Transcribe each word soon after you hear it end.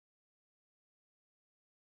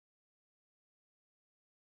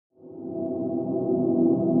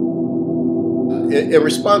in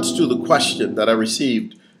response to the question that I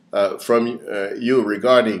received from you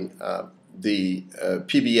regarding the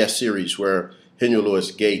PBS series where Henry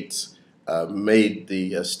Louis Gates made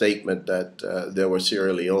the statement that there were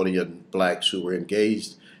Sierra Leonean blacks who were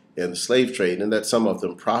engaged in the slave trade and that some of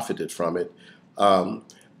them profited from it,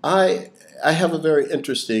 I have a very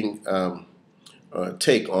interesting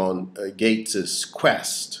take on Gates's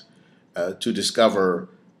quest to discover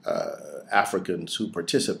Africans who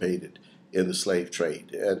participated in the slave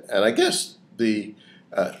trade. And I guess the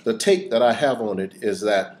take that I have on it is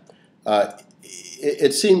that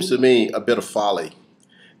it seems to me a bit of folly.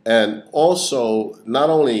 And also, not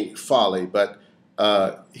only folly, but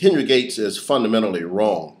Henry Gates is fundamentally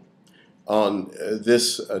wrong on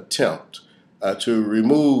this attempt to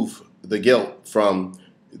remove the guilt from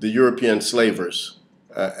the European slavers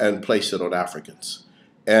and place it on Africans.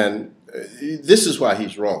 And this is why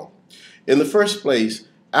he's wrong. In the first place,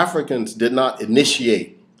 Africans did not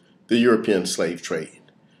initiate the European slave trade.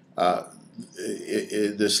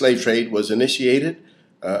 The slave trade was initiated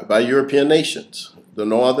by European nations. The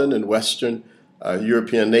northern and western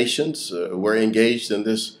European nations were engaged in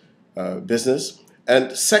this business.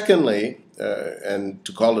 And secondly, and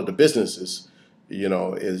to call it a business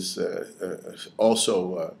is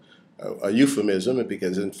also a euphemism,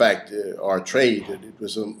 because in fact our trade it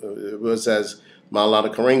was as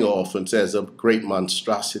Maulana Karenga often says, a great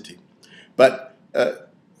monstrosity. But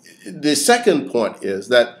the second point is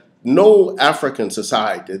that no African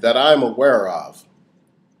society that I'm aware of,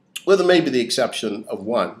 with maybe the exception of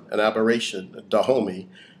one, an aberration, Dahomey,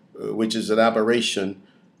 which is an aberration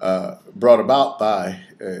brought about by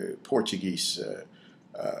Portuguese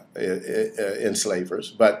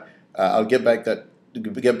enslavers. But I'll get back to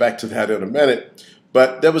that in a minute.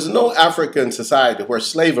 But there was no African society where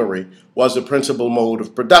slavery was the principal mode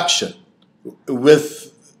of production,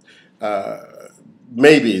 with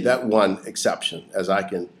maybe that one exception, as I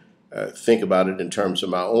can think about it in terms of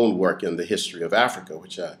my own work in the history of Africa,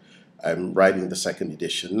 which I'm writing the second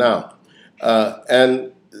edition now.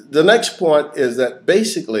 And the next point is that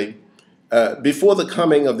basically, before the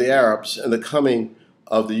coming of the Arabs and the coming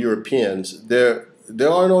of the Europeans, there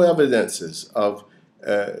are no evidences of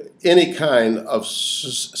any kind of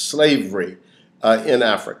slavery in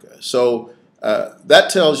Africa. So that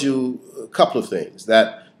tells you a couple of things: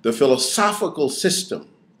 that the philosophical system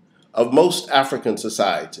of most African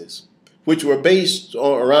societies, which were based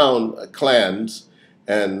around clans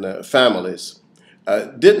and families,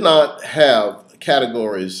 did not have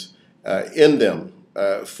categories in them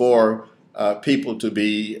for people to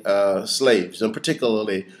be slaves, and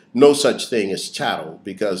particularly no such thing as chattel,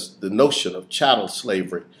 because the notion of chattel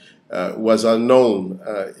slavery was unknown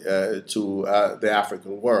to the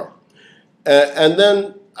African world. And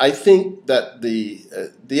then I think that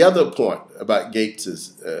the other point about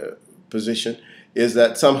Gates's position is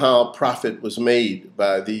that somehow profit was made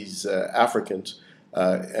by these Africans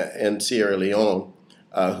in Sierra Leone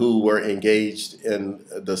who were engaged in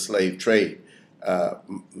the slave trade.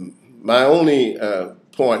 My only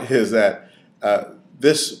point is that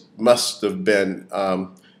this must have been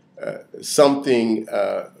something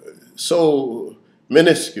so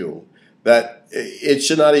minuscule that it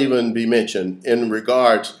should not even be mentioned in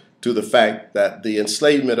regards to the fact that the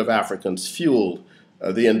enslavement of Africans fueled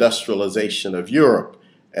the industrialization of Europe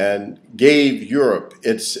and gave Europe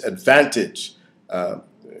its advantage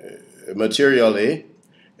materially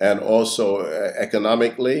and also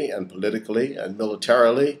economically and politically and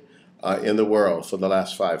militarily in the world for the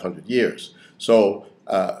last 500 years. So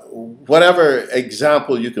whatever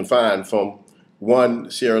example you can find from one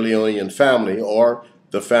Sierra Leonean family or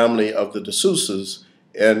the family of the De Sousas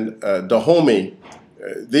and Dahomey,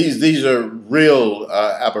 these are real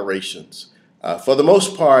aberrations. For the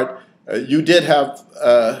most part, you did have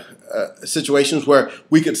situations where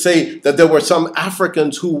we could say that there were some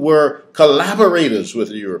Africans who were collaborators with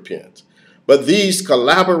the Europeans. But these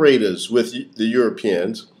collaborators with the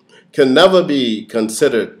Europeans can never be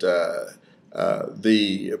considered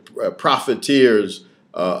the profiteers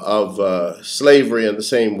of slavery in the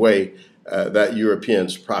same way that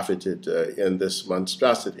Europeans profited in this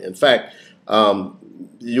monstrosity. In fact,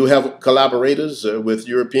 you have collaborators with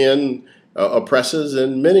European oppressors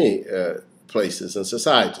in many places and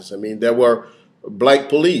societies. I mean, there were black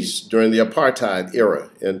police during the apartheid era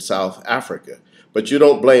in South Africa, but you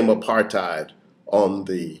don't blame apartheid on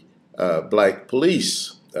the black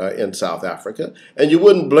police in South Africa, and you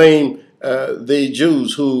wouldn't blame the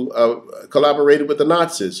Jews who collaborated with the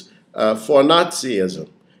Nazis for Nazism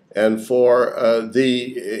and for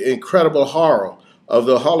the incredible horror of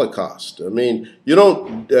the Holocaust. I mean, you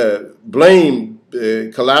don't blame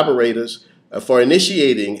collaborators for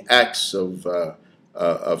initiating acts of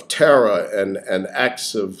terror and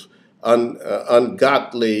acts of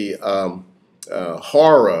ungodly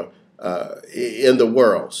horror in the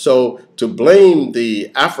world. So to blame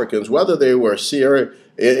the Africans, whether they were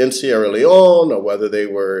in Sierra Leone or whether they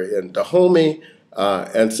were in Dahomey,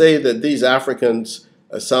 and say that these Africans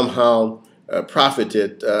somehow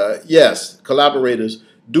profited. Yes, collaborators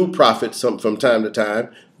do profit from time to time,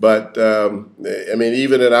 but I mean,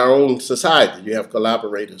 even in our own society, you have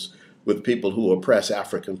collaborators with people who oppress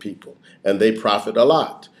African people, and they profit a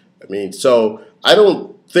lot. I mean, so I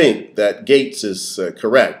don't think that Gates is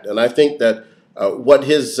correct, and I think that what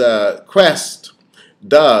his quest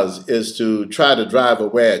does is to try to drive a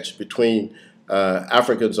wedge between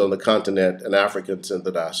Africans on the continent and Africans in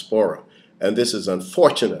the diaspora. And this is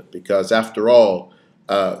unfortunate because, after all,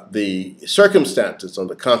 the circumstances on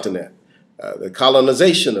the continent, the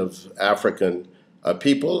colonization of African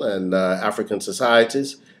people and African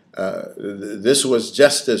societies, this was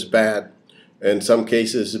just as bad, in some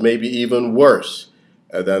cases maybe even worse,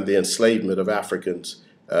 than the enslavement of Africans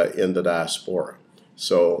in the diaspora.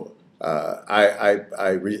 So I'm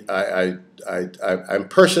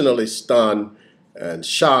personally stunned and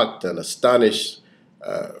shocked and astonished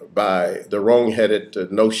by the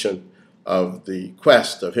wrong-headed notion of the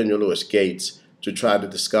quest of Henry Louis Gates to try to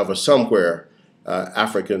discover somewhere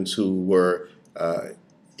Africans who were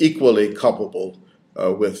equally culpable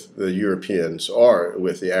with the Europeans or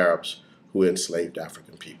with the Arabs who enslaved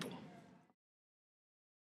African people.